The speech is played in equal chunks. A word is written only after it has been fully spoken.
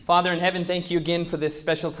Father in heaven, thank you again for this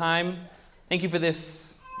special time. Thank you for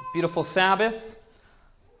this beautiful Sabbath.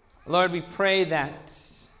 Lord, we pray that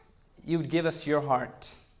you would give us your heart.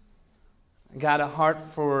 God, a heart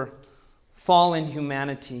for fallen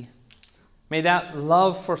humanity. May that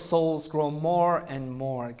love for souls grow more and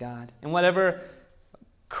more, God. And whatever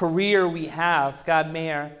career we have, God,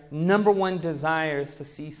 may our number one desire is to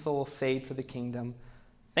see souls saved for the kingdom.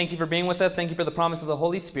 Thank you for being with us. Thank you for the promise of the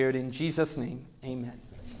Holy Spirit. In Jesus' name, amen.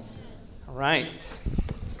 All right.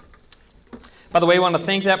 By the way, I want to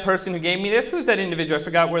thank that person who gave me this. Who's that individual? I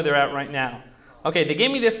forgot where they're at right now. Okay, they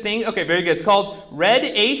gave me this thing. Okay, very good. It's called Red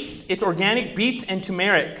Ace. It's organic beets and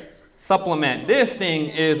turmeric supplement. This thing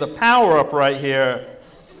is a power-up right here.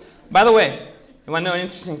 By the way, you want to know an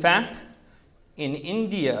interesting fact? In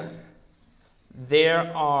India, there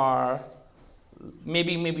are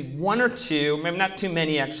maybe one or two, maybe not too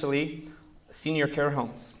many actually, senior care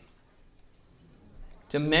homes.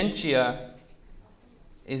 Dementia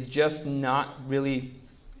is just not really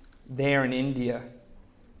there in India.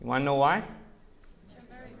 You want to know why?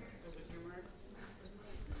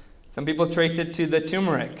 Some people trace it to the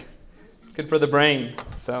turmeric. It's good for the brain.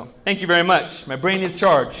 So, thank you very much. My brain is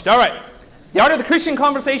charged. All right. The Art of the Christian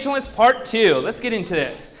Conversationalist, Part 2. Let's get into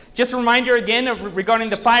this. Just a reminder again regarding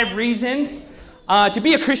the 5 reasons to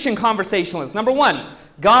be a Christian conversationalist. Number 1,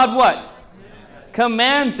 God what?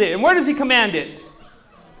 Commands it. And where does he command it?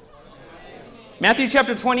 Matthew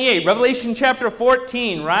chapter 28, Revelation chapter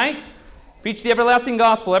 14, right? Preach the everlasting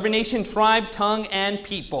gospel, every nation, tribe, tongue, and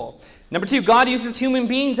people. Number 2, God uses human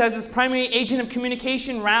beings as his primary agent of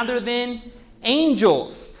communication rather than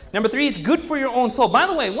angels. Number 3, it's good for your own soul. By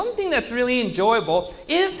the way, one thing that's really enjoyable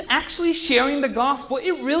is actually sharing the gospel.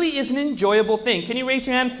 It really is an enjoyable thing. Can you raise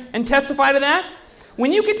your hand and testify to that?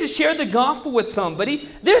 When you get to share the gospel with somebody,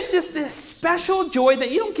 there's just this special joy that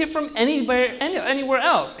you don't get from anywhere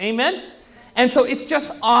else. Amen? And so it's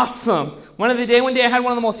just awesome. One day I had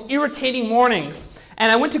one of the most irritating mornings,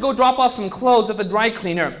 and I went to go drop off some clothes at the dry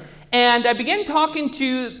cleaner. And I began talking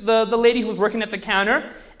to the lady who was working at the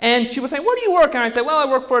counter, and she was saying, "Where do you work?" And I said, "Well, I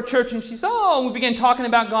work for a church." And she said, "Oh," and we began talking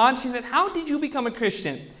about God. She said, "How did you become a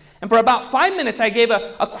Christian?" And for about 5 minutes, I gave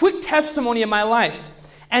a quick testimony of my life.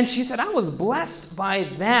 And she said, "I was blessed by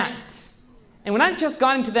that." And when I just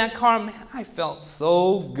got into that car, man, I felt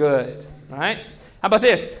so good, right? How about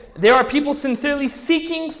this? There are people sincerely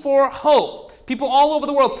seeking for hope. People all over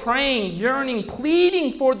the world praying, yearning,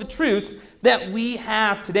 pleading for the truths that we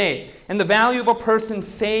have today. And the value of a person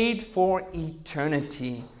saved for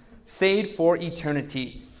eternity. Saved for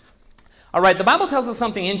eternity. All right, the Bible tells us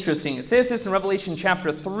something interesting. It says this in Revelation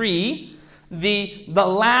chapter 3. The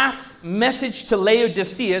last message to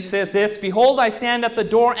Laodicea, it says this, "Behold, I stand at the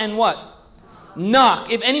door and" what? "Knock.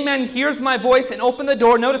 If any man hears my voice and open the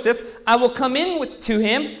door," notice this, "I will come in to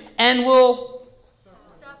him and will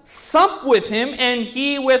sup with him, and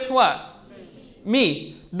he with" what?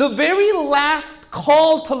 Me. The very last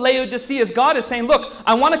call to Laodicea is God is saying, "Look,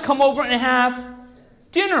 I want to come over and have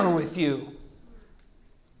dinner with you.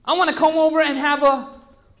 I want to come over and have a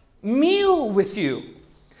meal with you."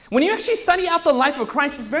 When you actually study out the life of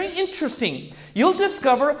Christ, it's very interesting. You'll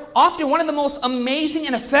discover often one of the most amazing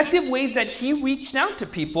and effective ways that he reached out to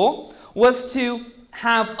people was to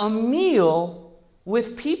have a meal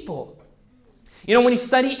with people. You know, when you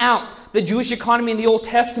study out the Jewish economy in the Old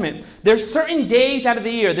Testament, there's certain days out of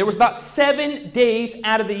the year, there was about 7 days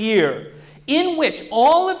out of the year, in which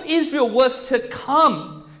all of Israel was to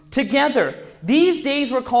come together. These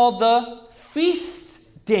days were called the feast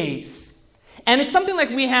days. And it's something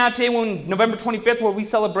like we have today on November 25th where we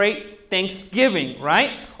celebrate Thanksgiving,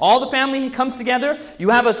 right? All the family comes together, you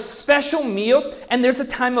have a special meal, and there's a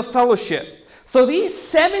time of fellowship. So these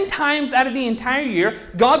 7 times out of the entire year,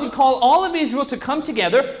 God would call all of Israel to come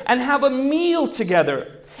together and have a meal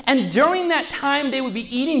together. And during that time they would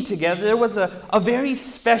be eating together, there was a very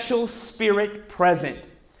special spirit present.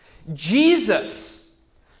 Jesus,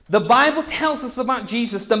 the Bible tells us about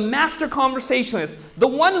Jesus, the master conversationalist, the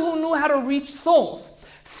one who knew how to reach souls,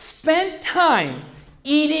 spent time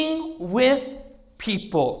eating with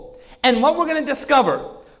people. And what we're going to discover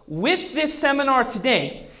with this seminar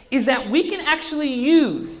today is that we can actually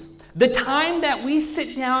use the time that we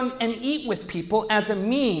sit down and eat with people as a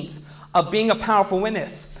means of being a powerful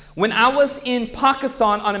witness. When I was in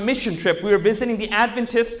Pakistan on a mission trip, we were visiting the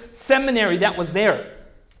Adventist seminary that was there.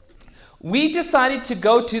 We decided to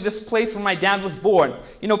go to this place where my dad was born.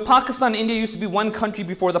 You know, Pakistan and India used to be one country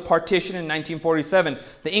before the partition in 1947.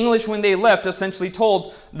 The English, when they left, essentially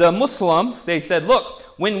told the Muslims, they said, "Look,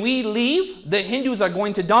 when we leave, the Hindus are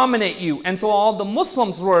going to dominate you." And so all the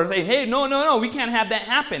Muslims were saying, "Hey, no, we can't have that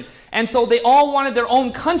happen." And so they all wanted their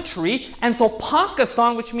own country. And so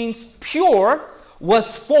Pakistan, which means pure,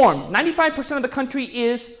 was formed. 95% of the country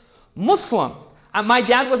is Muslim. My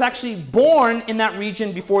dad was actually born in that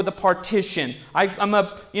region before the partition. I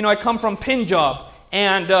come from Punjab,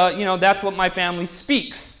 and that's what my family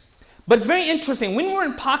speaks. But it's very interesting. When we're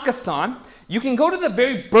in Pakistan, you can go to the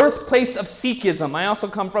very birthplace of Sikhism. I also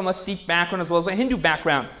come from a Sikh background as well as a Hindu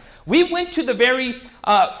background. We went to the very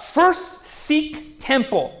first Sikh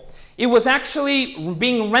temple. It was actually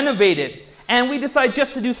being renovated, and we decided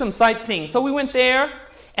just to do some sightseeing. So we went there,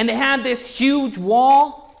 and they had this huge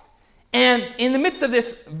wall. And in the midst of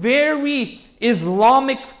this very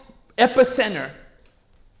Islamic epicenter,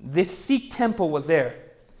 this Sikh temple was there.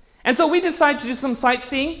 And so we decided to do some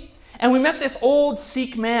sightseeing, and we met this old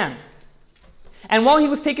Sikh man. And while he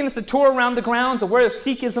was taking us a tour around the grounds of where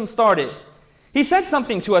Sikhism started, he said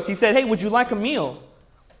something to us. He said, "Hey, would you like a meal?"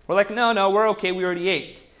 We're like, no, we're okay, we already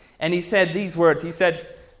ate. And he said these words. He said,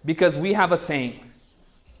 "Because we have a saying,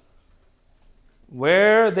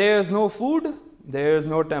 where there's no food, there's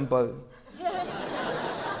no temple."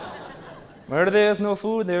 Where there's no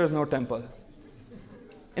food, there's no temple.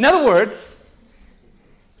 In other words,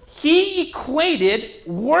 he equated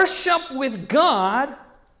worship with God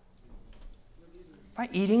by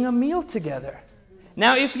eating a meal together.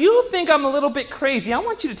 Now, if you think I'm a little bit crazy, I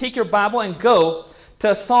want you to take your Bible and go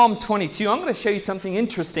to Psalm 22. I'm going to show you something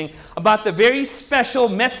interesting about the very special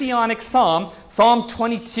messianic psalm, Psalm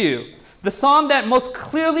 22. The psalm that most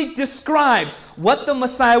clearly describes what the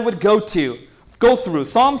Messiah would go through.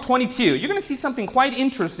 Psalm 22. You're going to see something quite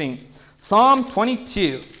interesting. Psalm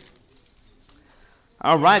 22.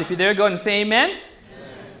 All right, if you're there, go ahead and say amen.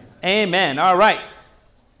 Amen. All right.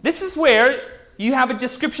 This is where you have a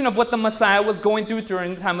description of what the Messiah was going through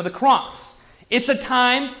during the time of the cross. It's a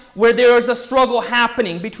time where there is a struggle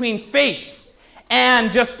happening between faith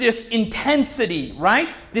and just this intensity, right?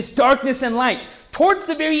 This darkness and light. Towards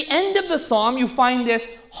the very end of the psalm, you find this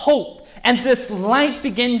hope and this light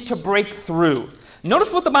begin to break through.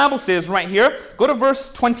 Notice what the Bible says right here. Go to verse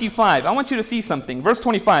 25. I want you to see something. Verse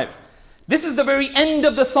 25. This is the very end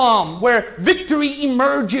of the psalm where victory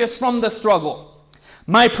emerges from the struggle.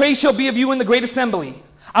 "My praise shall be of you in the great assembly.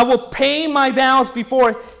 I will pay my vows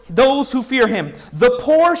before those who fear him. The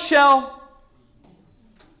poor shall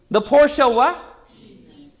what?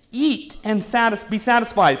 Eat and be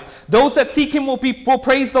satisfied. Those that seek him will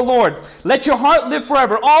praise the Lord. Let your heart live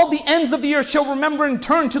forever. All the ends of the earth shall remember and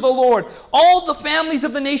turn to the Lord. All the families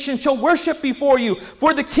of the nations shall worship before you.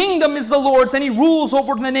 For the kingdom is the Lord's, and he rules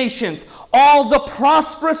over the nations. All the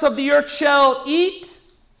prosperous of the earth shall eat."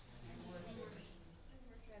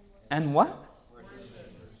 And what?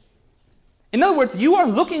 In other words, you are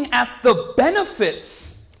looking at the benefits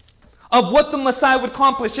of what the Messiah would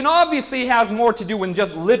accomplish. And obviously it has more to do than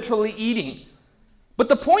just literally eating. But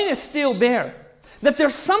the point is still there. That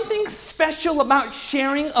there's something special about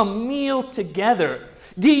sharing a meal together.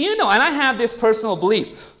 Do you know, and I have this personal belief,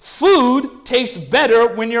 food tastes better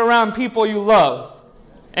when you're around people you love.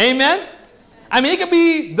 Amen? I mean, it could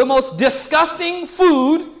be the most disgusting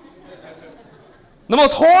food, the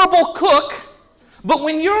most horrible cook, but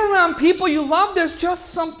when you're around people you love, there's just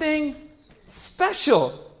something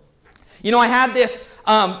special. You know, I had this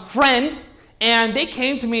friend, and they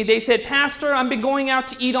came to me. They said, "Pastor, I've been going out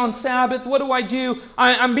to eat on Sabbath. What do I do?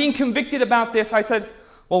 I'm being convicted about this." I said,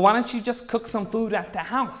 "Well, why don't you just cook some food at the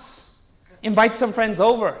house? Invite some friends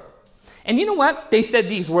over." And you know what? They said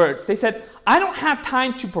these words. They said, "I don't have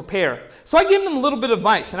time to prepare." So I gave them a little bit of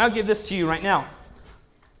advice, and I'll give this to you right now.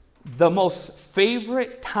 The most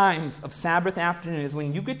favorite times of Sabbath afternoon is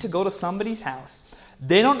when you get to go to somebody's house.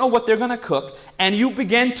 They don't know what they're going to cook, and you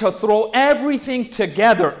begin to throw everything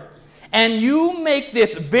together. And you make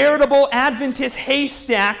this veritable Adventist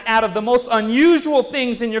haystack out of the most unusual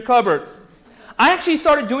things in your cupboards. I actually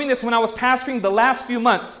started doing this when I was pastoring the last few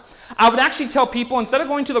months. I would actually tell people, instead of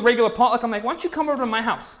going to the regular potluck, I'm like, "Why don't you come over to my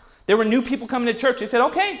house?" There were new people coming to church. They said,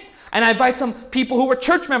 "Okay." And I invite some people who were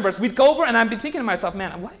church members. We'd go over, and I'd be thinking to myself,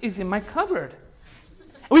 "Man, what is in my cupboard?"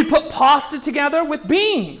 We'd put pasta together with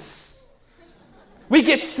beans. We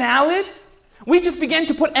get salad. We just began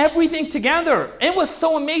to put everything together. It was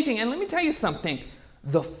so amazing. And let me tell you something.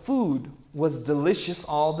 The food was delicious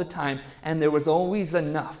all the time, and there was always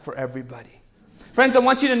enough for everybody. Friends, I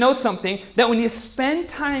want you to know something, that when you spend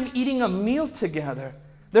time eating a meal together,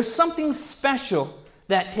 there's something special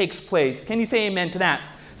that takes place. Can you say amen to that?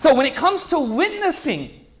 So when it comes to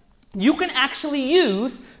witnessing, you can actually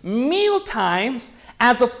use meal times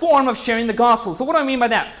as a form of sharing the gospel. So what do I mean by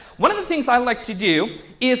that? One of the things I like to do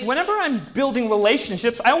is whenever I'm building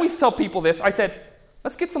relationships, I always tell people this. I said,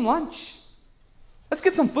 "Let's get some lunch. Let's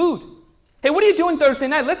get some food. Hey, what are you doing Thursday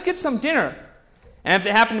night? Let's get some dinner. And if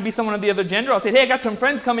they happen to be someone of the other gender, I'll say, hey, I got some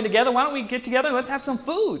friends coming together. Why don't we get together and let's have some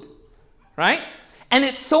food, right? And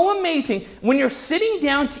it's so amazing. When you're sitting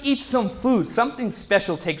down to eat some food, something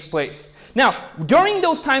special takes place. Now, during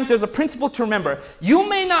those times, there's a principle to remember. You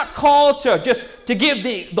may not call to give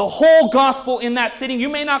the whole gospel in that sitting. You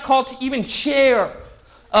may not call to even share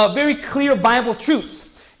very clear Bible truths.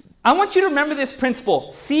 I want you to remember this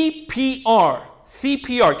principle, CPR.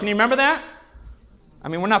 CPR. Can you remember that? I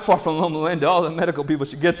mean, we're not far from Loma Linda. All the medical people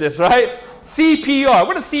should get this, right? CPR.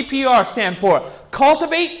 What does CPR stand for?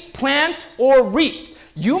 Cultivate, plant, or reap.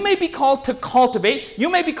 You may be called to cultivate, you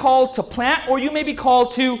may be called to plant, or you may be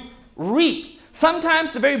called to reap.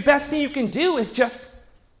 Sometimes the very best thing you can do is just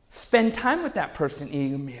spend time with that person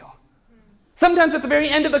eating a meal. Sometimes at the very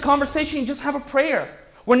end of the conversation, you just have a prayer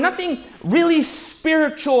where nothing really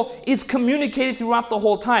spiritual is communicated throughout the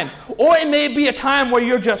whole time. Or it may be a time where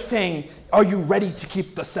you're just saying, are you ready to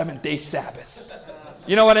keep the 7th-day Sabbath?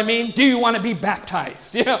 You know what I mean? Do you want to be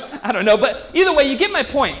baptized? I don't know. But either way, you get my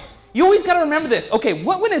point. You always got to remember this. Okay,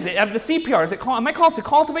 what is it? At the CPR, am I called to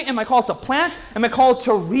cultivate? Am I called to plant? Am I called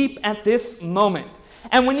to reap at this moment?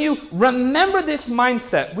 And when you remember this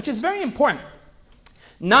mindset, which is very important,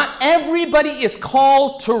 not everybody is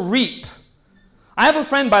called to reap. I have a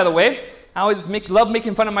friend, by the way. I always love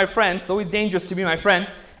making fun of my friends. It's always dangerous to be my friend.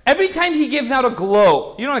 Every time he gives out a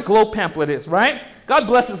glow, you know what a glow pamphlet is, right? God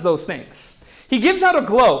blesses those things. He gives out a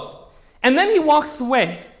glow, and then he walks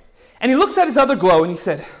away, and he looks at his other glow, and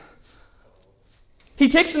he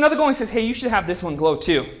takes another glow and says, hey, you should have this one glow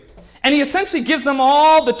too. And he essentially gives them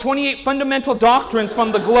all the 28 fundamental doctrines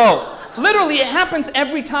from the glow. Literally, it happens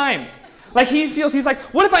every time. Like he's like,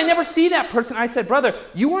 what if I never see that person? I said, brother,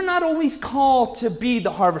 you are not always called to be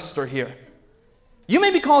the harvester here. You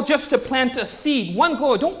may be called just to plant a seed, one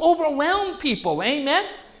glow. Don't overwhelm people, amen?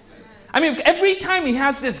 I mean, every time he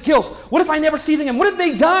has this guilt, what if I never see them again? What if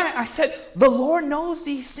they die? I said, the Lord knows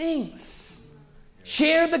these things.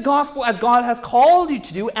 Share the gospel as God has called you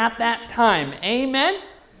to do at that time. Amen?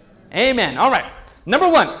 Amen. All right. Number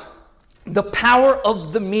 1, the power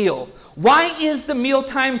of the meal. Why is the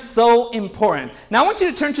mealtime so important? Now, I want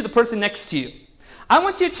you to turn to the person next to you. I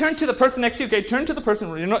want you to turn to the person next to you. Okay, turn to the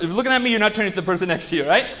person. If you're looking at me, you're not turning to the person next to you,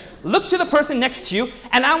 right? Look to the person next to you,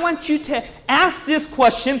 and I want you to ask this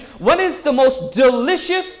question. What is the most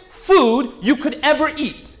delicious food you could ever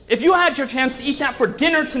eat? If you had your chance to eat that for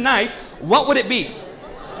dinner tonight, what would it be?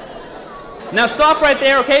 Now stop right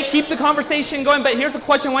there, okay? Keep the conversation going, but here's a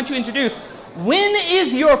question I want you to introduce. When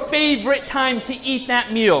is your favorite time to eat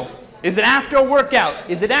that meal? Is it after a workout?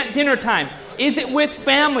 Is it at dinner time? Is it with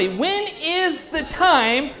family? When is the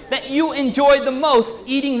time that you enjoy the most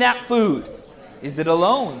eating that food? Is it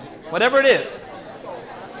alone? Whatever it is.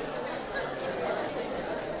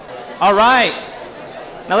 All right.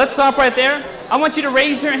 Now let's stop right there. I want you to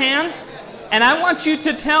raise your hand, and I want you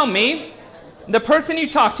to tell me the person you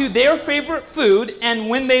talk to, their favorite food, and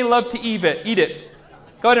when they love to eat it.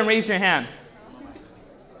 Go ahead and raise your hand.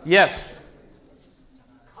 Yes.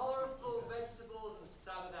 Colorful vegetables and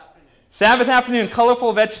Sabbath afternoon. Sabbath afternoon,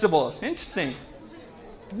 colorful vegetables. Interesting.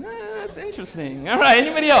 That's interesting. All right,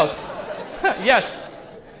 anybody else? Yes.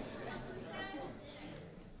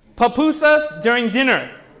 Pupusas during dinner.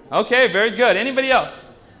 Okay, very good. Anybody else?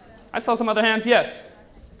 I saw some other hands. Yes.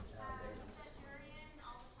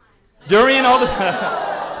 Durian all the time.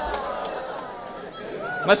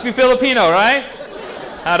 Must be Filipino, right?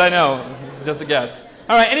 How'd I know? Just a guess.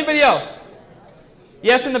 All right, anybody else?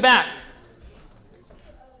 Yes, in the back.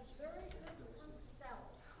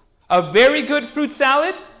 A very good fruit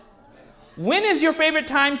salad? When is your favorite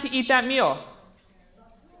time to eat that meal?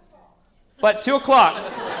 But 2 o'clock.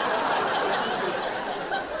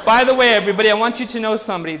 By the way, everybody, I want you to know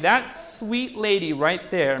somebody. That sweet lady right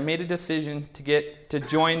there made a decision to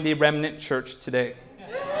join the Remnant Church today.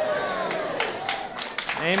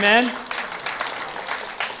 Amen.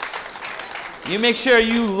 You make sure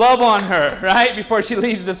you love on her, right, before she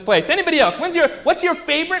leaves this place. Anybody else? What's your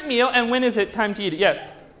favorite meal, and when is it time to eat it? Yes.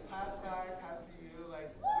 Around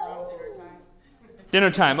dinner time.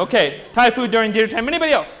 Dinner time. Okay. Thai food during dinner time.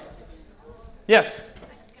 Anybody else? Yes.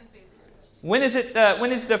 When is it?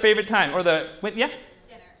 When is the favorite time? Or yeah?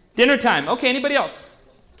 Dinner time. Okay. Anybody else?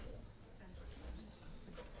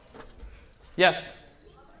 Yes.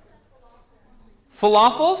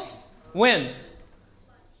 Falafels? When?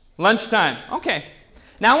 Lunchtime. Okay.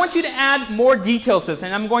 Now I want you to add more details to this,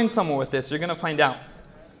 and I'm going somewhere with this. You're going to find out.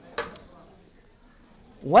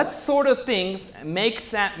 What sort of things makes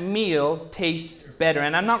that meal taste better?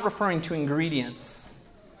 And I'm not referring to ingredients.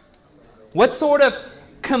 What sort of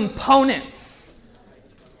components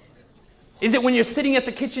Is it when you're sitting at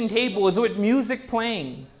the kitchen table? Is it with music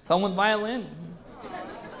playing? Someone with violin?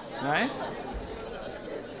 Right?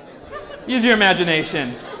 Use your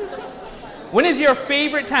imagination. When is your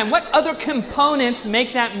favorite time? What other components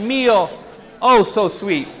make that meal oh so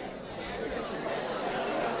sweet?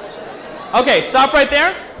 Okay, stop right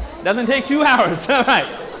there. Doesn't take 2 hours. All right.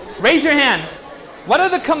 Raise your hand. What are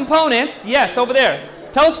the components? Yes, over there.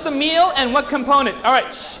 Tell us the meal and what component. All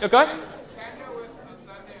right. Okay.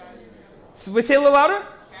 We say a little louder.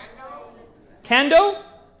 Kando.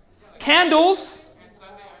 Candles.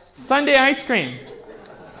 Sunday ice cream.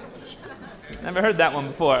 Never heard that one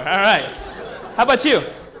before. All right. How about you?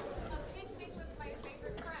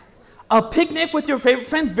 A picnic with your favorite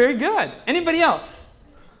friends. Very good. Anybody else?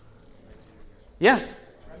 Yes.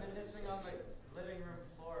 Reminiscing on the living room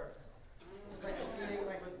floor. It's like eating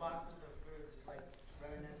with boxes of food, just like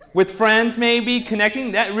reminiscing. With friends, maybe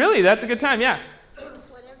connecting. That's a good time. Yeah.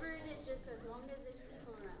 Whatever it is, just as long as there's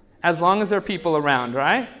people around. As long as there are people around,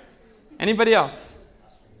 right? Anybody else?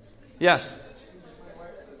 Yes.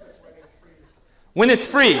 When it's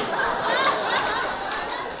free.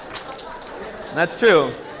 That's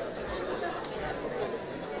true.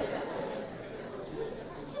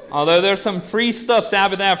 Although there's some free stuff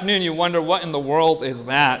Sabbath afternoon, you wonder what in the world is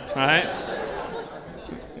that, right?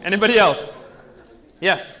 Anybody else?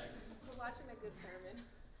 Yes. We're watching a good sermon.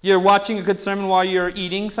 You're watching a good sermon while you're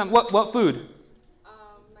eating some. What food?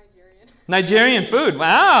 Nigerian. Nigerian food.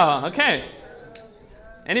 Wow. Okay.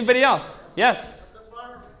 Anybody else? Yes. The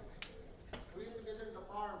farm. We have to visit the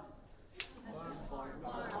farm.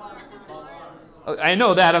 Oh, I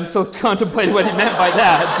know that. I'm still contemplating what he meant by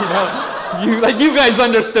that. You guys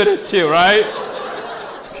understood it too, right?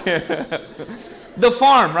 The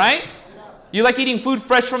farm, right? You like eating food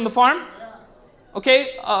fresh from the farm?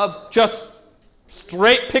 Okay, just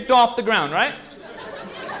straight picked off the ground, right?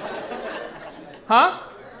 Huh?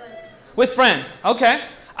 With friends. Okay.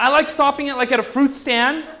 I like stopping at a fruit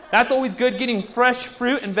stand. That's always good, getting fresh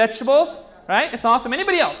fruit and vegetables, right? It's awesome.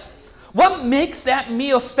 Anybody else? What makes that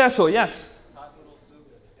meal special? Yes.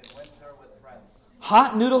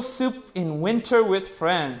 Hot noodle soup in winter with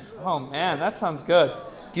friends. Oh man, that sounds good.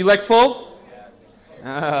 Do you like pho?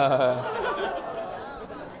 Yes.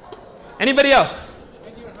 Anybody else?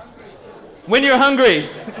 When you're hungry.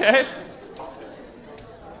 Okay.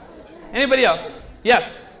 Anybody else?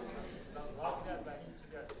 Yes.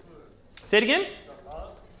 Say it again. I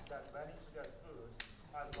love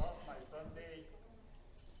my Sunday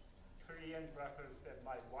Korean breakfast that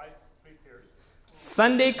my wife prepares.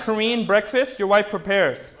 Sunday Korean breakfast your wife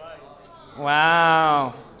prepares.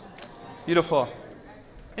 Wow. Beautiful.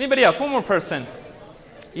 Anybody else? One more person.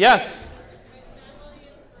 Yes.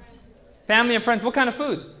 Family and friends. What kind of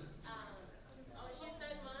food? She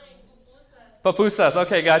said mine, Pupusas.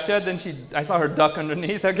 Okay, gotcha. Then I saw her duck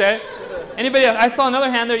underneath, okay? Anybody else? I saw another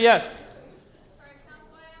hand there. Yes. For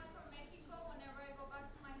example, I am from Mexico. Whenever I go back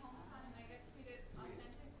to my hometown and I get to eat it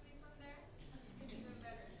authentically from there, it's even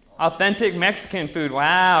better. Authentic Mexican food.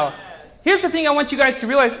 Wow. Here's the thing I want you guys to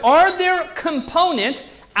realize. Are there components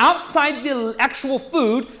outside the actual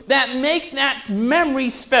food that make that memory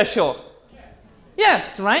special?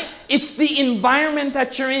 Yes, right? It's the environment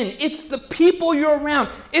that you're in. It's the people you're around.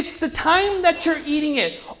 It's the time that you're eating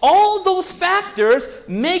it. All those factors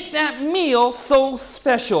make that meal so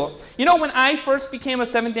special. You know, when I first became a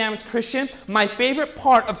Seventh-day Adventist Christian, my favorite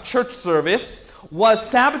part of church service was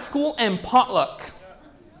Sabbath school and potluck.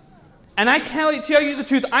 And I can tell you the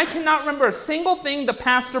truth, I cannot remember a single thing the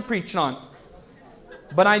pastor preached on.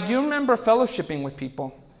 But I do remember fellowshipping with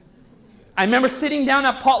people. I remember sitting down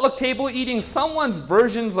at potluck table eating someone's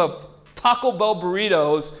versions of Taco Bell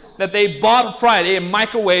burritos that they bought on Friday and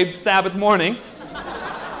microwaved Sabbath morning.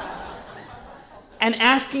 And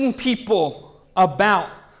asking people about,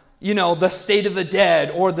 the state of the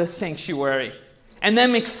dead or the sanctuary. And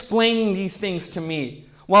them explaining these things to me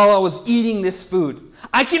while I was eating this food.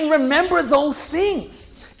 I can remember those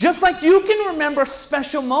things. Just like you can remember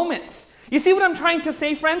special moments. You see what I'm trying to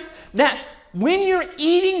say, friends? That when you're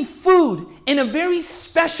eating food in a very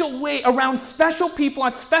special way around special people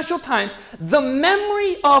at special times, the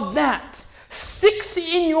memory of that sticks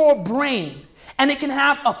in your brain and it can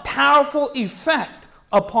have a powerful effect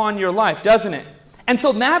upon your life, doesn't it? And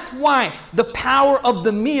so that's why the power of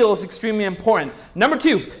the meal is extremely important. Number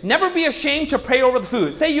 2, never be ashamed to pray over the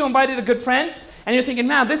food. Say you invited a good friend and you're thinking,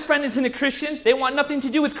 man, this friend isn't a Christian. They want nothing to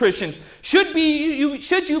do with Christians. Should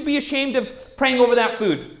you be ashamed of praying over that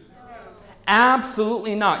food?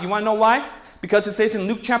 Absolutely not. You want to know why? Because it says in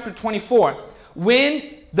Luke chapter 24,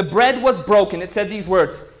 when the bread was broken, it said these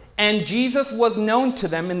words, and Jesus was known to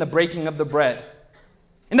them in the breaking of the bread.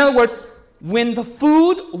 In other words, when the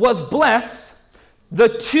food was blessed, the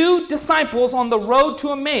two disciples on the road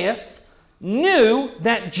to Emmaus knew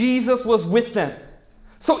that Jesus was with them.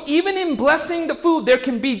 So even in blessing the food, there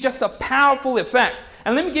can be just a powerful effect.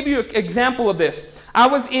 And let me give you an example of this. I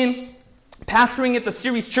was pastoring at the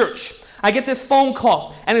Series Church. I get this phone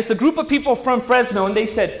call, and it's a group of people from Fresno, and they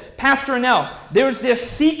said, Pastor Anil, there's this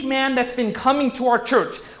Sikh man that's been coming to our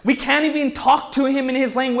church. We can't even talk to him in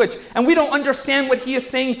his language, and we don't understand what he is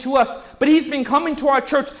saying to us, but he's been coming to our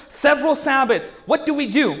church several Sabbaths. What do we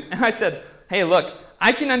do? And I said, hey, look,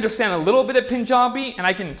 I can understand a little bit of Punjabi, and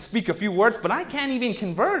I can speak a few words, but I can't even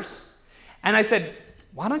converse. And I said,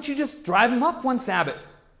 why don't you just drive him up one Sabbath?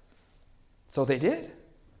 So they did.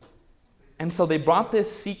 And so they brought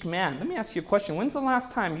this Sikh man. Let me ask you a question. When's the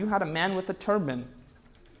last time you had a man with a turban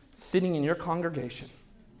sitting in your congregation?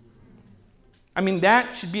 I mean,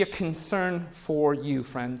 that should be a concern for you,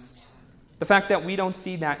 friends. The fact that we don't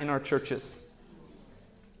see that in our churches.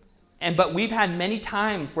 But we've had many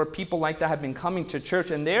times where people like that have been coming to church,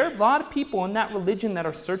 and there are a lot of people in that religion that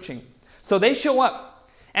are searching. So they show up,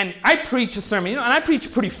 and I preach a sermon, and I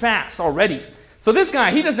preach pretty fast already. So this guy,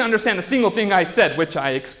 he doesn't understand a single thing I said, which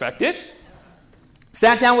I expected.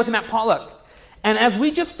 Sat down with him at potluck. And as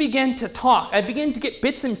we just began to talk, I began to get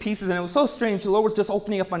bits and pieces, and it was so strange. The Lord was just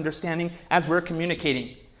opening up understanding as we're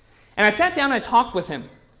communicating. And I sat down and I talked with him.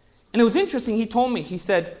 And it was interesting. He told me, he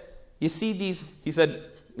said, you see these, he said,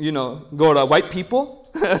 go to white people.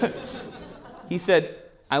 He said,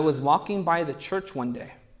 I was walking by the church one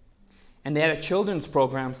day, and they had a children's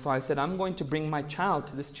program, so I said, I'm going to bring my child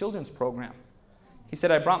to this children's program. He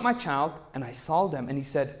said, I brought my child, and I saw them, and he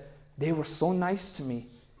said, they were so nice to me.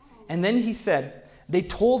 And then he said, they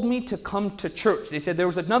told me to come to church. They said there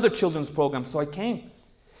was another children's program, so I came.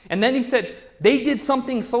 And then he said, they did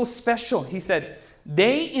something so special. He said,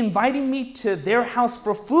 they invited me to their house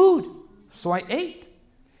for food, so I ate.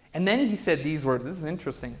 And then he said these words. This is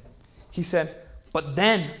interesting. He said, but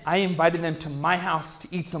then I invited them to my house to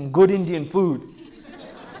eat some good Indian food.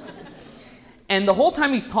 And the whole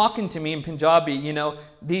time he's talking to me in Punjabi,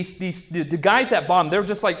 the guys at bottom, they're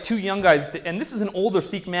just like two young guys. And this is an older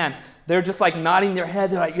Sikh man. They're just like nodding their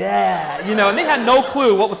head. They're like, yeah, and they had no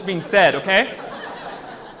clue what was being said, okay?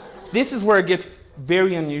 This is where it gets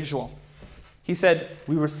very unusual. He said,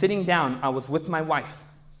 we were sitting down. I was with my wife.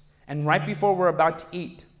 And right before we're about to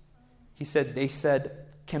eat, they said,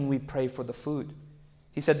 can we pray for the food?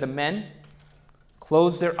 He said, the men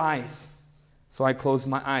closed their eyes. So I closed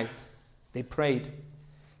my eyes. They prayed.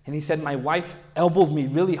 And he said, my wife elbowed me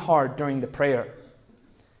really hard during the prayer.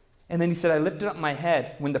 And then he said, I lifted up my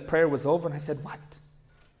head when the prayer was over, and I said, what?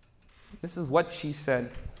 This is what she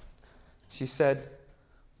said. She said,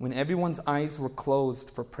 when everyone's eyes were closed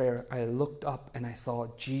for prayer, I looked up and I saw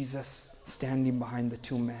Jesus standing behind the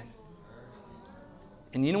two men.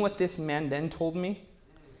 And you know what this man then told me?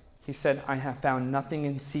 He said, I have found nothing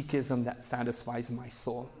in Sikhism that satisfies my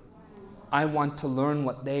soul. I want to learn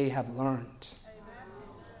what they have learned.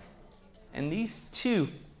 And these two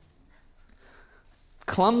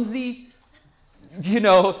clumsy,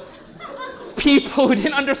 people who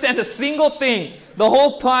didn't understand a single thing, the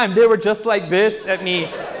whole time they were just like this at me.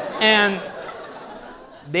 And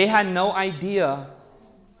they had no idea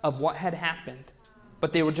of what had happened.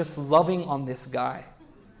 But they were just loving on this guy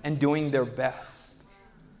and doing their best.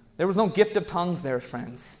 There was no gift of tongues there,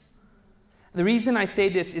 friends. The reason I say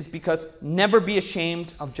this is because never be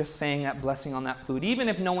ashamed of just saying that blessing on that food. Even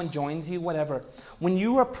if no one joins you, whatever. When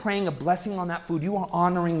you are praying a blessing on that food, you are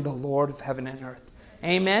honoring the Lord of heaven and earth.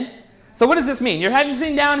 Amen? So what does this mean? You're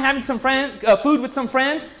sitting down, having some food with some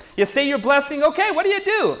friends. You say your blessing. Okay, what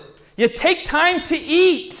do? You take time to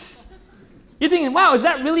eat. You're thinking, wow, is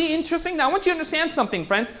that really interesting? Now, I want you to understand something,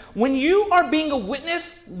 friends. When you are being a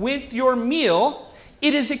witness with your meal,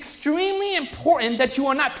 it is extremely important that you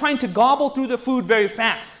are not trying to gobble through the food very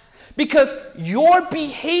fast, because your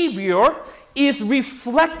behavior is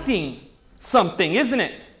reflecting something, isn't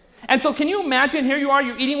it? And so can you imagine, here you are,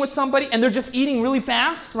 you're eating with somebody, and they're just eating really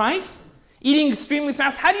fast, right? Eating extremely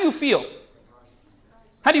fast. How do you feel?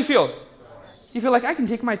 You feel like, I can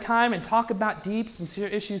take my time and talk about deep, sincere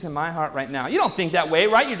issues in my heart right now. You don't think that way,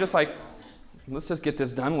 right? You're just like, let's just get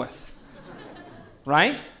this done with,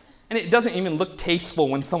 right? And it doesn't even look tasteful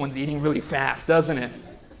when someone's eating really fast, doesn't it?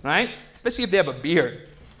 Right? Especially if they have a beard.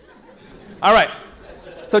 All right.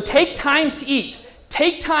 So take time to eat.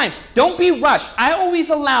 Take time. Don't be rushed. I always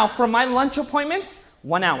allow for my lunch appointments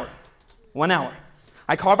 1 hour. 1 hour.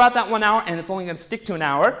 I carve out that 1 hour, and it's only going to stick to an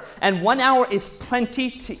hour. And 1 hour is plenty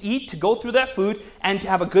to eat, to go through that food, and to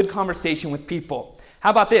have a good conversation with people. How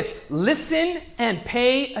about this? Listen and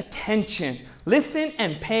pay attention. Listen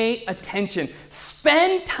and pay attention.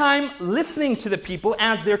 Spend time listening to the people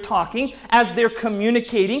as they're talking, as they're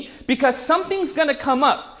communicating, because something's going to come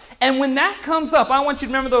up. And when that comes up, I want you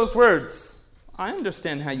to remember those words. I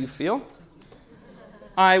understand how you feel.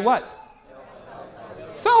 I what?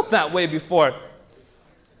 Felt that way before.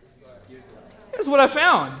 Here's what I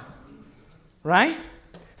found. Right?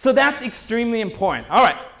 So that's extremely important. All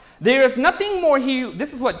right. There is nothing more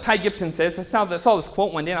this is what Ty Gibson says. I saw this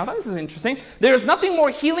quote one day, and I thought this is interesting. There is nothing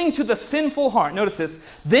more healing to the sinful heart, notice this,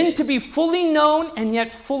 than to be fully known and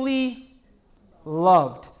yet fully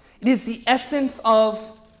loved. It is the essence of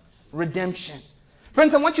redemption.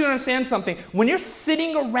 Friends, I want you to understand something. When you're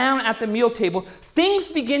sitting around at the meal table, things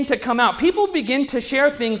begin to come out. People begin to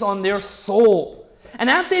share things on their soul.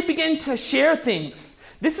 And as they begin to share things,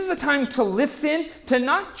 this is a time to listen, to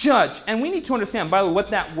not judge. And we need to understand, by the way,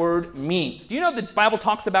 what that word means. Do you know the Bible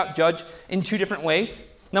talks about judge in two different ways?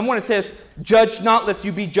 Number one, it says, judge not lest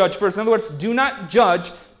you be judged first. In other words, do not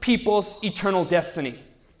judge people's eternal destiny.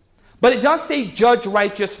 But it does say judge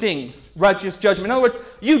righteous things, righteous judgment. In other words,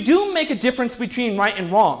 you do make a difference between right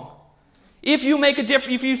and wrong. If you make a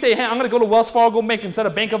difference, if you say, hey, I'm going to go to Wells Fargo Bank instead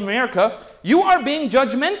of Bank of America, you are being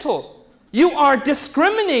judgmental. You are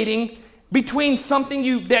discriminating between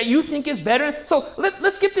something that you think is better. So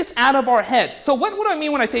let's get this out of our heads. So what do I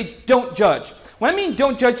mean when I say don't judge? When I mean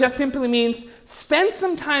don't judge, that simply means spend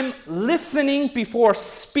some time listening before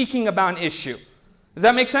speaking about an issue. Does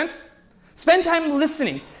that make sense? Spend time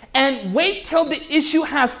listening and wait till the issue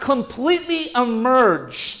has completely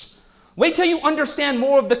emerged. Wait till you understand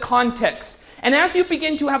more of the context. And as you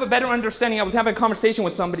begin to have a better understanding, I was having a conversation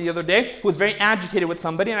with somebody the other day who was very agitated with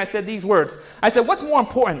somebody, and I said these words. I said, what's more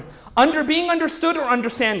important, being understood or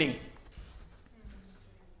understanding?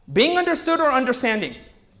 Being understood or understanding?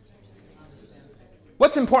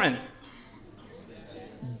 What's important?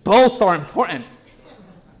 Both are important.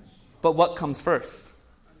 But what comes first?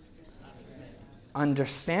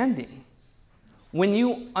 Understanding. When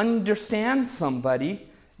you understand somebody,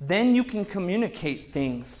 then you can communicate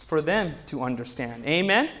things for them to understand.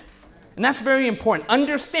 Amen? And that's very important.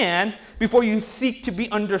 Understand before you seek to be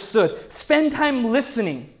understood. Spend time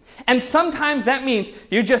listening. And sometimes that means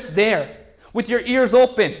you're just there with your ears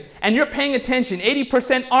open and you're paying attention,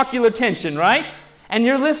 80% ocular tension, right? And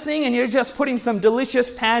you're listening and you're just putting some delicious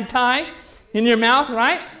pad thai in your mouth,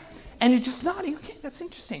 right? And you're just nodding. Okay, that's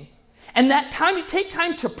interesting. And that time, you take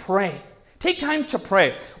time to pray. Take time to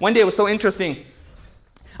pray. One day it was so interesting.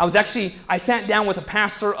 I sat down with a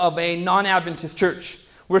pastor of a non-Adventist church.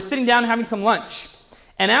 We're sitting down having some lunch.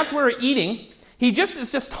 And as we're eating, he is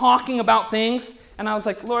just talking about things. And I was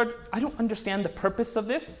like, Lord, I don't understand the purpose of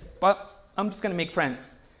this, but I'm just going to make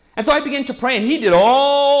friends. And so I began to pray, and he did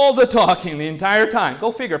all the talking the entire time.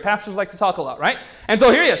 Go figure, pastors like to talk a lot, right? And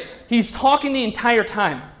so here he is. He's talking the entire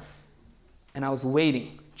time. And I was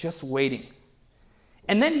waiting, just waiting.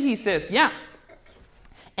 And then he says, yeah.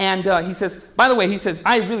 And he says, by the way, he says,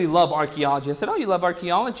 I really love archaeology. I said, oh, you love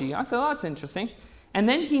archaeology? I said, oh, that's interesting. And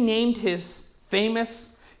then he named his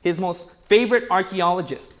most favorite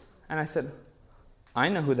archaeologist. And I said, I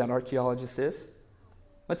know who that archaeologist is.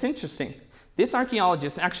 What's interesting? This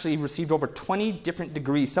archaeologist actually received over 20 different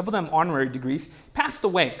degrees, some of them honorary degrees, passed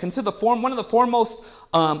away, considered one of the foremost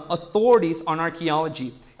authorities on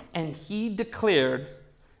archaeology. And he declared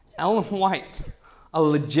Ellen White a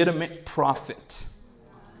legitimate prophet.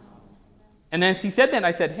 And then as he said that,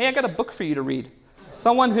 I said, hey, I got a book for you to read.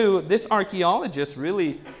 Someone who this archaeologist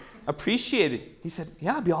really appreciated. He said,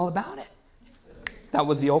 yeah, I'd be all about it. That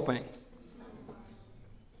was the opening.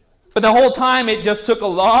 But the whole time, it just took a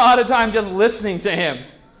lot of time just listening to him.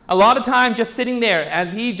 A lot of time just sitting there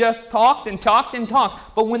as he just talked and talked and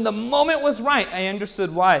talked. But when the moment was right, I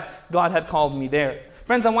understood why God had called me there.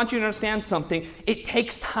 Friends, I want you to understand something. It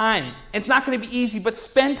takes time. It's not going to be easy, but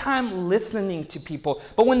spend time listening to people.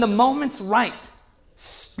 But when the moment's right,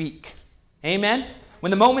 speak. Amen? When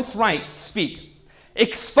the moment's right, speak.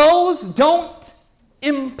 Expose, don't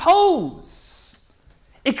impose.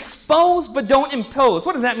 Expose, but don't impose.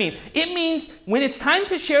 What does that mean? It means when it's time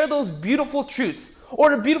to share those beautiful truths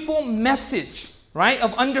or a beautiful message, right,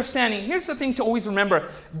 of understanding. Here's the thing to always remember.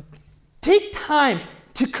 Take time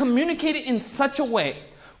to communicate it in such a way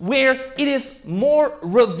where it is more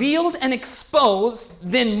revealed and exposed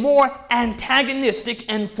than more antagonistic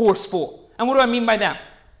and forceful. And what do I mean by that?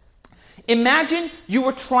 Imagine you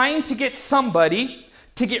were trying to get somebody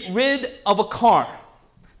to get rid of a car.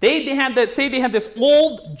 They had this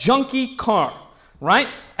old junky car, right?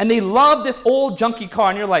 And they love this old junky car,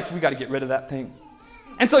 and you're like, we got to get rid of that thing.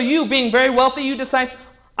 And so you, being very wealthy, you decide,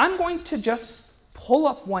 I'm going to just pull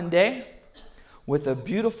up one day with a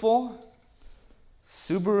beautiful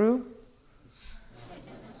Subaru,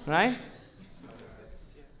 right?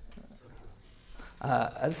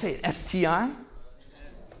 Let's say an STI.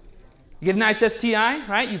 You get a nice STI,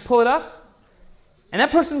 right? You pull it up, and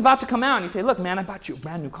that person's about to come out, and you say, look, man, I bought you a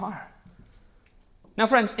brand new car. Now,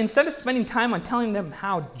 friends, instead of spending time on telling them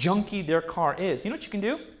how junky their car is, you know what you can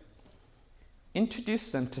do? Introduce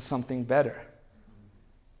them to something better.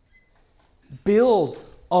 Build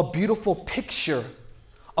a beautiful picture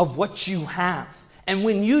of what you have. And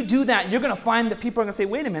when you do that, you're going to find that people are going to say,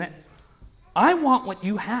 wait a minute, I want what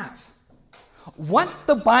you have. What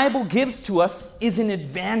the Bible gives to us is an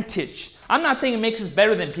advantage. I'm not saying it makes us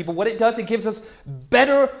better than people. What it does, it gives us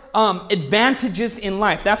better advantages in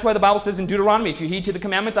life. That's why the Bible says in Deuteronomy, if you heed to the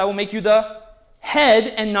commandments, I will make you the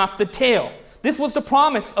head and not the tail. This was the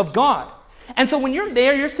promise of God. And so when you're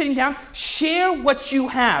there, you're sitting down, share what you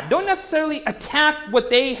have. Don't necessarily attack what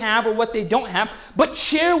they have or what they don't have, but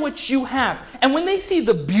share what you have. And when they see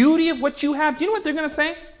the beauty of what you have, do you know what they're going to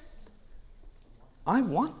say? I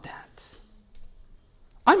want that.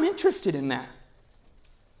 I'm interested in that.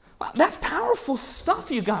 Wow, that's powerful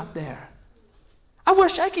stuff you got there. I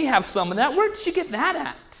wish I could have some of that. Where did you get that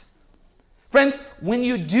at? Friends, when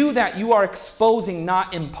you do that, you are exposing,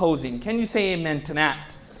 not imposing. Can you say amen to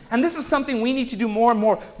that? And this is something we need to do more and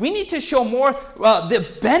more. We need to show more the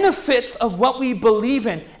benefits of what we believe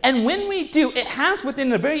in. And when we do, it has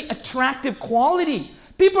within a very attractive quality.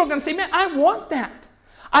 People are going to say, man, I want that.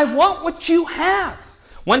 I want what you have.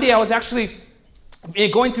 One day I was actually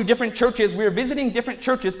going through different churches. We were visiting different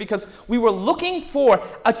churches because we were looking for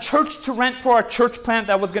a church to rent for our church plant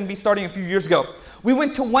that was going to be starting a few years ago. We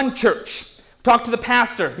went to one church, talked to the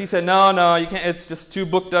pastor. He said, no, you can't. It's just too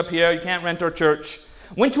booked up here. You can't rent our church.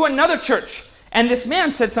 Went to another church, and this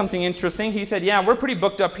man said something interesting. He said, yeah, we're pretty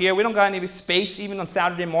booked up here. We don't got any space even on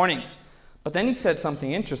Saturday mornings. But then he said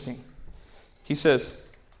something interesting. He says,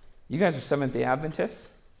 you guys are Seventh-day Adventists?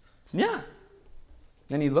 Yeah.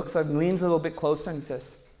 Then he looks up and leans a little bit closer and he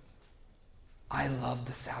says, I love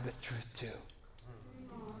the Sabbath truth too.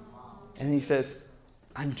 And he says,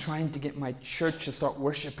 I'm trying to get my church to start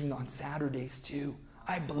worshiping on Saturdays too.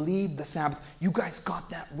 I believe the Sabbath. You guys got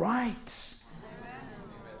that right.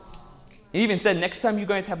 He even said, next time you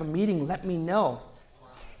guys have a meeting, let me know.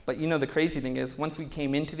 But you know, the crazy thing is, once we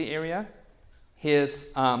came into the area,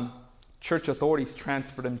 his church authorities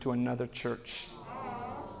transferred him to another church.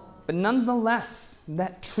 But nonetheless,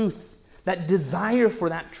 that truth, that desire for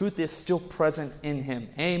that truth is still present in him.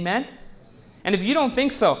 Amen? And if you don't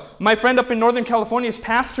think so, my friend up in Northern California is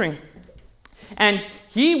pastoring. And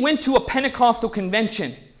he went to a Pentecostal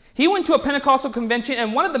convention.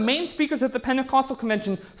 And one of the main speakers at the Pentecostal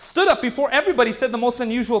convention stood up before everybody, said the most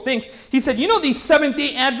unusual things. He said, you know these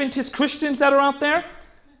Seventh-day Adventist Christians that are out there?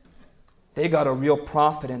 They got a real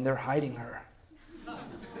prophet and they're hiding her.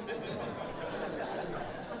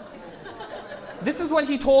 This is what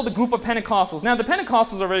he told the group of Pentecostals. Now, the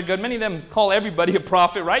Pentecostals are very good. Many of them call everybody a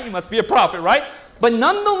prophet, right? You must be a prophet, right? But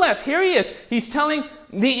nonetheless, here he is. He's telling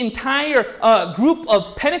the entire group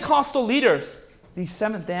of Pentecostal leaders, these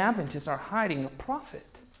Seventh-day Adventists are hiding a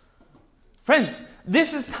prophet. Friends,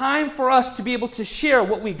 this is time for us to be able to share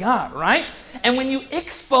what we got, right? And when you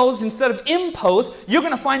expose instead of impose, you're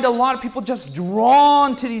going to find a lot of people just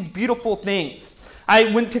drawn to these beautiful things. I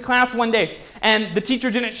went to class one day, and the teacher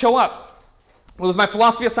didn't show up. It was my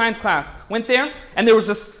philosophy of science class. Went there, and there was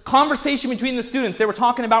this conversation between the students. They were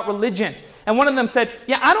talking about religion. And one of them said,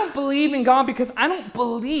 yeah, I don't believe in God because I don't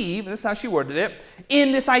believe, and this is how she worded it,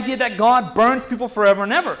 in this idea that God burns people forever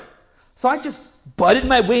and ever. So I just butted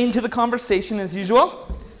my way into the conversation as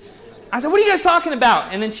usual. I said, what are you guys talking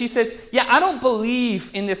about? And then she says, yeah, I don't believe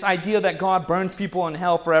in this idea that God burns people in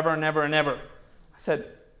hell forever and ever and ever. I said,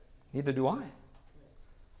 neither do I.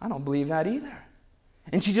 I don't believe that either.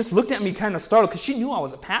 And she just looked at me kind of startled because she knew I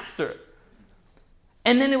was a pastor.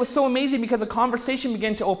 And then it was so amazing because a conversation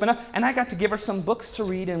began to open up, and I got to give her some books to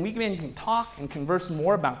read, and we began to talk and converse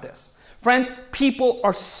more about this. Friends, people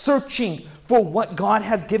are searching for what God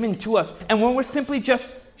has given to us. And when we're simply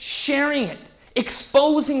just sharing it,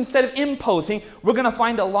 exposing instead of imposing, we're going to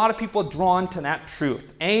find a lot of people drawn to that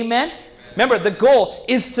truth. Amen? Remember, the goal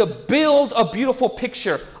is to build a beautiful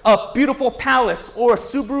picture, a beautiful palace, or a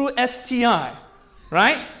Subaru STI.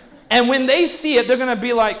 Right? And when they see it, they're going to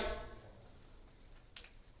be like,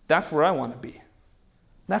 that's where I want to be.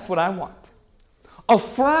 That's what I want.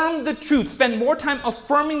 Affirm the truth. Spend more time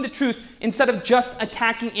affirming the truth instead of just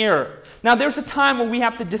attacking error. Now, there's a time when we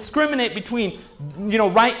have to discriminate between,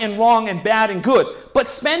 right and wrong and bad and good. But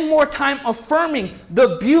spend more time affirming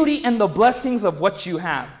the beauty and the blessings of what you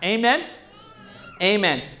have. Amen?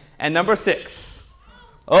 Amen. And number 6,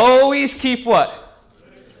 always keep what?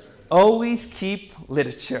 Always keep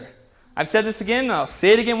literature. I've said this again, and I'll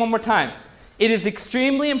say it again one more time. It is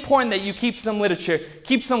extremely important that you keep some literature.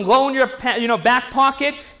 Keep some glow in your back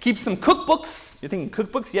pocket. Keep some cookbooks. You're thinking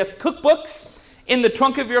cookbooks? Yes, cookbooks in the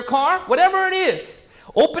trunk of your car. Whatever it is.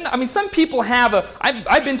 Some people have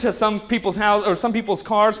I've been to some people's house or some people's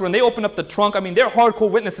cars when they open up the trunk. They're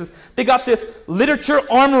hardcore witnesses. They got this literature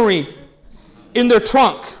armory in their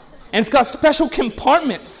trunk. And it's got special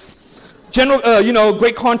compartments.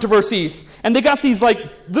 Great controversies. And they got these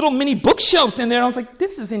like little mini bookshelves in there. And I was like,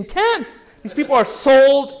 this is intense. These people are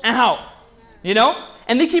sold out,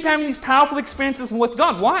 And they keep having these powerful experiences with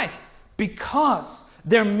God. Why? Because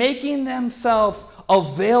they're making themselves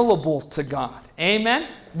available to God. Amen?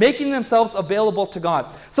 Making themselves available to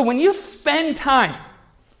God. So when you spend time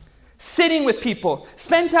sitting with people,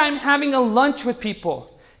 spend time having a lunch with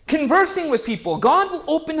people, conversing with people, God will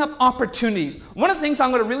open up opportunities. One of the things I'm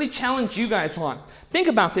going to really challenge you guys on, think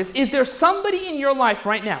about this, is there somebody in your life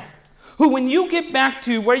right now who, when you get back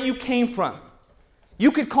to where you came from,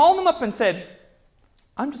 you could call them up and say,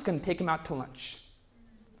 I'm just going to take them out to lunch.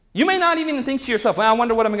 You may not even think to yourself, well, I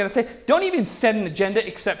wonder what I'm going to say. Don't even set an agenda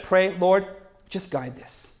except pray, Lord, just guide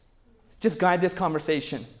this. Just guide this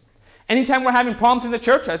conversation. Anytime we're having problems in the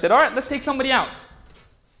church, I said, all right, let's take somebody out.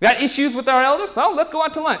 We got issues with our elders? Well, let's go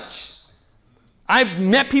out to lunch. I've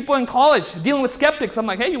met people in college dealing with skeptics. I'm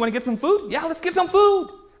like, hey, you want to get some food? Yeah, let's get some food.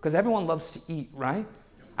 Because everyone loves to eat, right?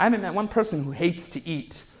 I haven't met one person who hates to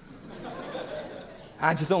eat.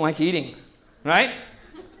 I just don't like eating, right?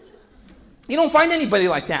 You don't find anybody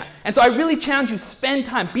like that. And so I really challenge you, spend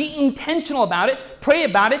time. Be intentional about it. Pray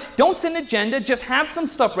about it. Don't set an agenda. Just have some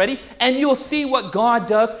stuff ready. And you'll see what God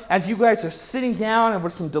does as you guys are sitting down over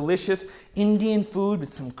some delicious Indian food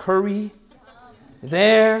with some curry.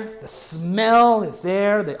 There. The smell is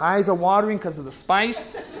there. The eyes are watering because of the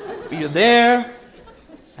spice. But you're there.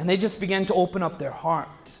 And they just begin to open up their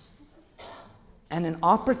heart. And an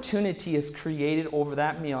opportunity is created over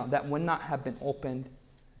that meal that would not have been opened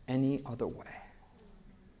any other way.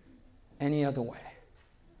 Any other way.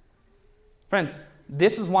 Friends,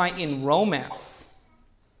 this is why in romance,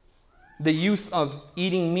 the use of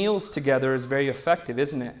eating meals together is very effective,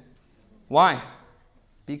 isn't it? Why?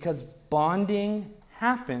 Because bonding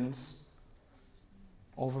happens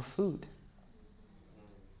over food.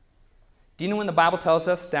 Do you know when the Bible tells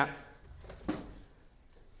us that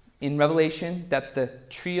in Revelation that the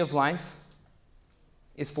tree of life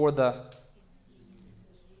is for the...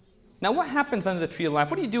 Now, what happens under the tree of life?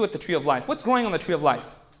 What do you do with the tree of life? What's growing on the tree of life?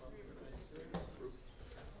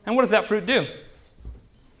 And what does that fruit do?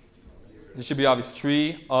 It should be obvious.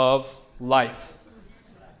 Tree of life.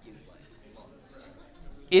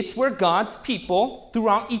 It's where God's people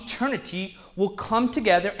throughout eternity will come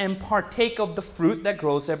together and partake of the fruit that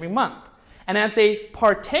grows every month. And as they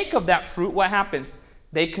partake of that fruit, what happens?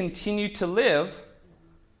 They continue to live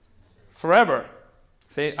forever.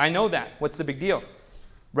 Say, I know that. What's the big deal?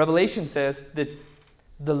 Revelation says that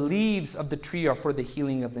the leaves of the tree are for the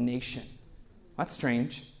healing of the nation. That's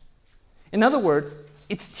strange. In other words,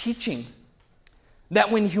 it's teaching that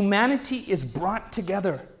when humanity is brought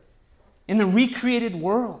together in the recreated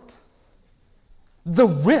world, the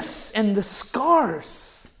rifts and the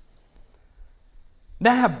scars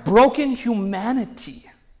that have broken humanity,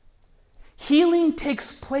 healing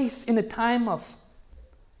takes place in a time of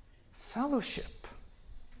fellowship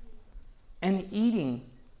and eating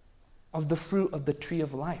of the fruit of the tree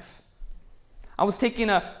of life. I was taking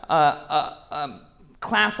a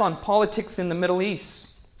class on politics in the Middle East,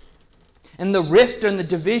 and the rift and the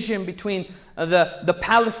division between the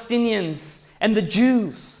Palestinians and the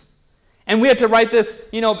Jews. And we had to write this,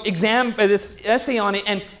 this essay on it,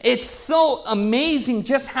 and it's so amazing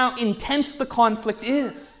just how intense the conflict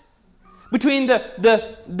is between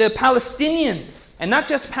the Palestinians, and not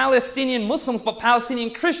just Palestinian Muslims, but Palestinian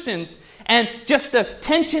Christians. And just the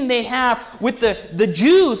tension they have with the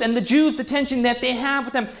Jews, and the Jews, the tension that they have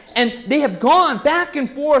with them. And they have gone back and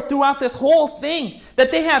forth throughout this whole thing,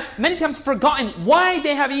 that they have many times forgotten why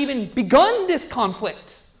they have even begun this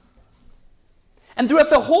conflict. And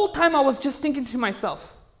throughout the whole time I was just thinking to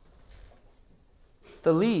myself,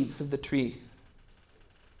 the leaves of the tree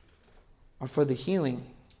are for the healing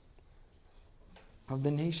of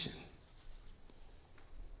the nation.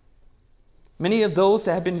 Many of those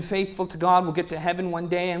that have been faithful to God will get to heaven one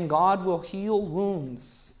day, and God will heal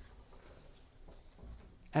wounds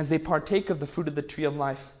as they partake of the fruit of the tree of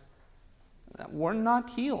life that were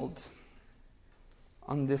not healed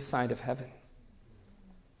on this side of heaven.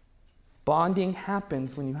 Bonding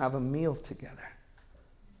happens when you have a meal together,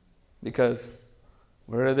 because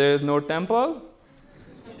Where there is no temple,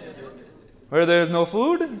 where there is no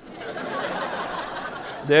food,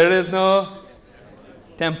 there is no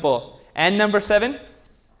temple. And number 7,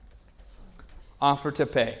 offer to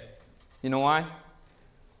pay. You know why?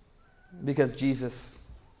 Because Jesus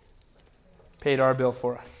paid our bill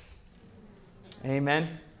for us.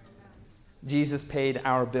 Amen? Jesus paid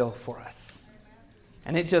our bill for us.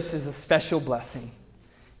 And it just is a special blessing.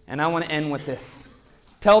 And I want to end with this.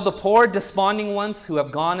 Tell the poor, desponding ones who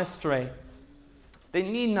have gone astray, they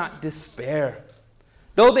need not despair.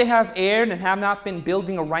 Though they have erred and have not been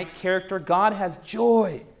building a right character, God has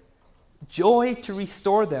joy to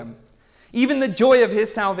restore them. Even the joy of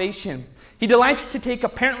His salvation. He delights to take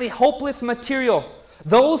apparently hopeless material,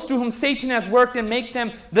 those through whom Satan has worked, and make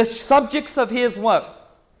them the subjects of His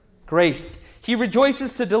what? Grace. He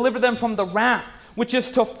rejoices to deliver them from the wrath, which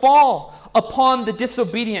is to fall upon the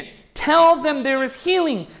disobedient. Tell them there is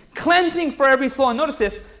healing, cleansing for every soul. And notice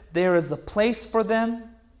this, there is a place for them.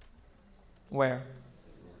 Where?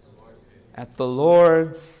 At the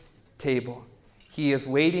Lord's table. He is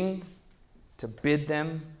waiting to bid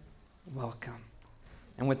them welcome.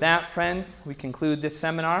 And with that, friends, we conclude this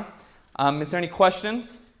seminar. Is there any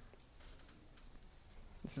questions?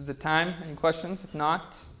 This is the time. Any questions? If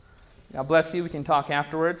not, God bless you. We can talk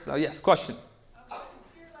afterwards. Oh, yes, question. If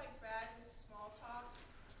you're like bad with small talk,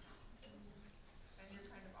 and you're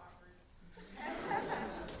kind of awkward.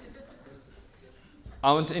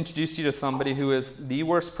 I want to introduce you to somebody who is the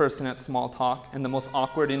worst person at small talk and the most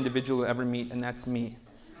awkward individual you'll ever meet, and that's me.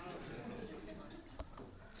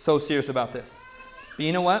 So serious about this. But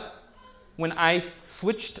you know what? When I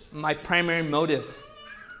switched my primary motive,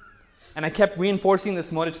 and I kept reinforcing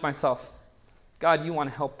this motive to myself, God, you want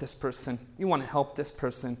to help this person. You want to help this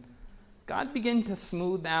person. God began to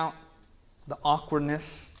smooth out the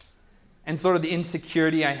awkwardness and sort of the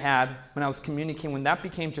insecurity I had when I was communicating. When that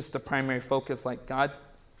became just the primary focus, like, God,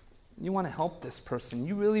 you want to help this person.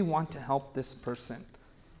 You really want to help this person.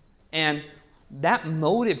 And that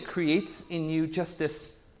motive creates in you just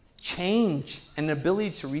this change and the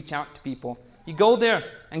ability to reach out to people. You go there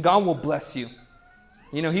and God will bless you.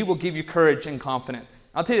 You know, He will give you courage and confidence.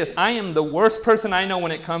 I'll tell you this, I am the worst person I know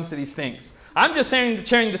when it comes to these things. I'm just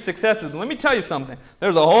sharing the successes. But let me tell you something.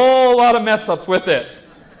 There's a whole lot of mess-ups with this.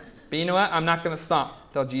 But you know what? I'm not going to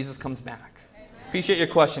stop till Jesus comes back. Amen. Appreciate your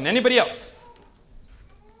question. Anybody else?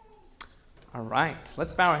 All right.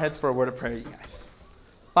 Let's bow our heads for a word of prayer, you guys.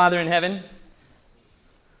 Father in heaven,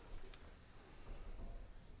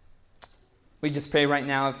 we just pray right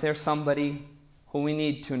now, if there's somebody who we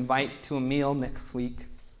need to invite to a meal next week,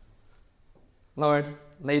 Lord,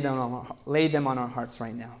 lay them on our hearts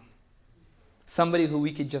right now. Somebody who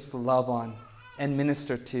we could just love on and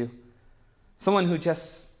minister to. Someone who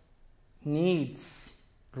just needs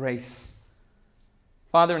grace.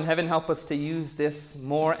 Father in heaven, help us to use this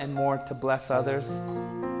more and more to bless others,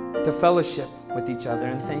 to fellowship with each other.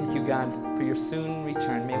 And thank you, God, for your soon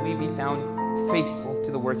return. May we be found faithful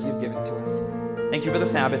to the work you've given to us. Thank you for the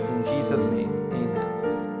Sabbath. In Jesus' name,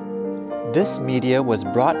 amen. This media was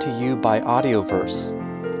brought to you by Audioverse,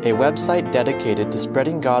 a website dedicated to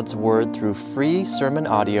spreading God's Word through free sermon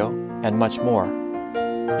audio and much more.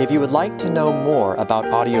 If you would like to know more about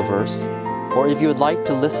Audioverse, or if you would like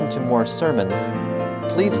to listen to more sermons,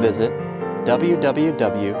 please visit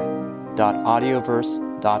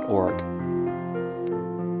www.audioverse.org.